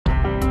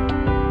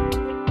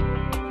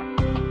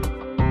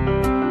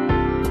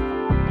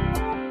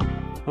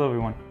Hello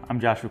everyone,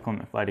 I'm Joshua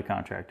Clement with Lighty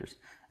Contractors,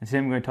 and today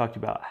I'm going to talk to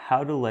you about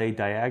how to lay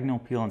diagonal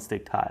peel and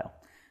stick tile.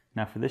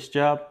 Now for this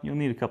job, you'll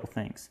need a couple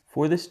things.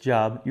 For this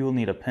job, you will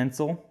need a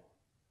pencil,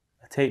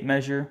 a tape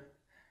measure,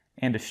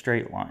 and a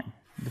straight line.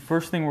 The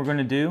first thing we're going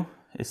to do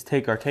is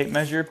take our tape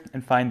measure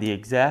and find the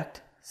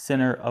exact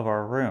center of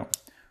our room.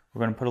 We're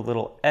going to put a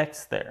little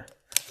X there,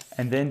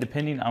 and then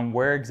depending on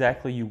where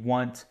exactly you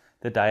want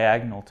the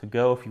diagonal to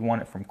go, if you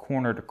want it from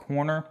corner to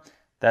corner,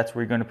 that's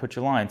where you're going to put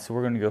your line. So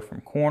we're going to go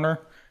from corner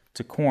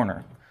to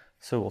corner.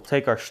 So we'll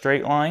take our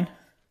straight line,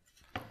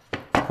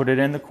 put it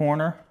in the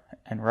corner,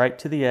 and right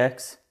to the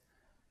X,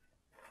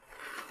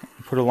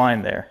 and put a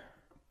line there.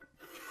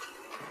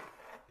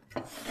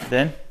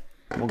 Then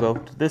we'll go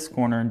to this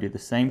corner and do the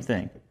same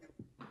thing.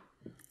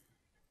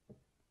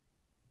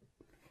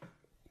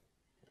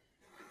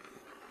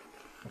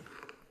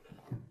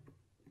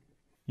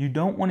 You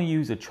don't want to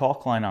use a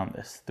chalk line on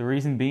this. The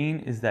reason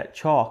being is that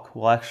chalk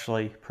will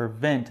actually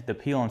prevent the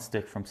peel and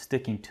stick from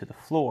sticking to the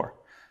floor.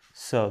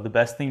 So the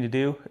best thing to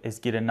do is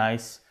get a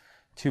nice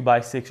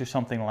 2x6 or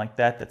something like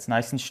that that's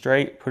nice and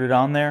straight, put it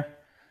on there,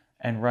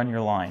 and run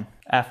your line.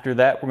 After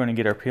that, we're going to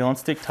get our peel and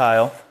stick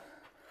tile.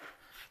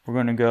 We're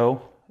going to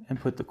go and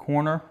put the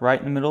corner right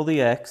in the middle of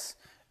the X.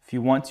 If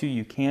you want to,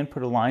 you can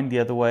put a line the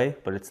other way,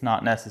 but it's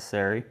not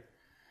necessary.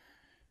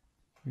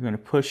 You're going to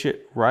push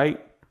it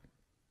right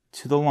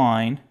to the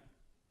line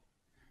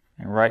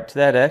and right to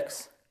that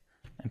X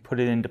and put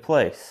it into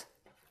place.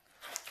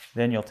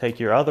 Then you'll take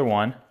your other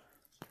one,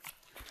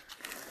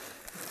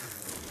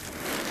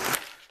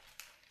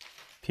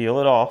 peel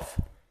it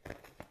off,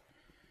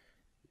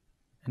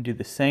 and do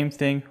the same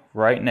thing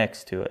right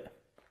next to it.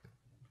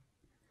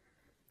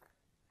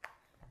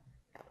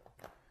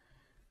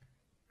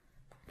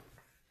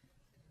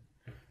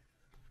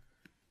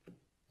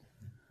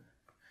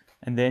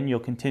 And then you'll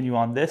continue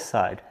on this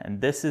side,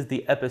 and this is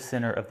the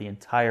epicenter of the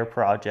entire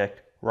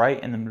project,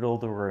 right in the middle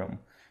of the room.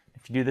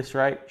 If you do this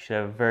right, you should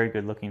have a very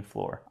good looking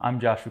floor. I'm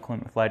Joshua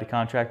Clement with Lighty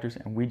Contractors,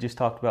 and we just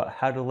talked about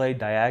how to lay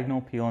diagonal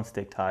peel and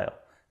stick tile.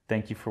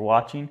 Thank you for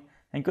watching,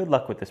 and good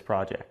luck with this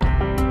project.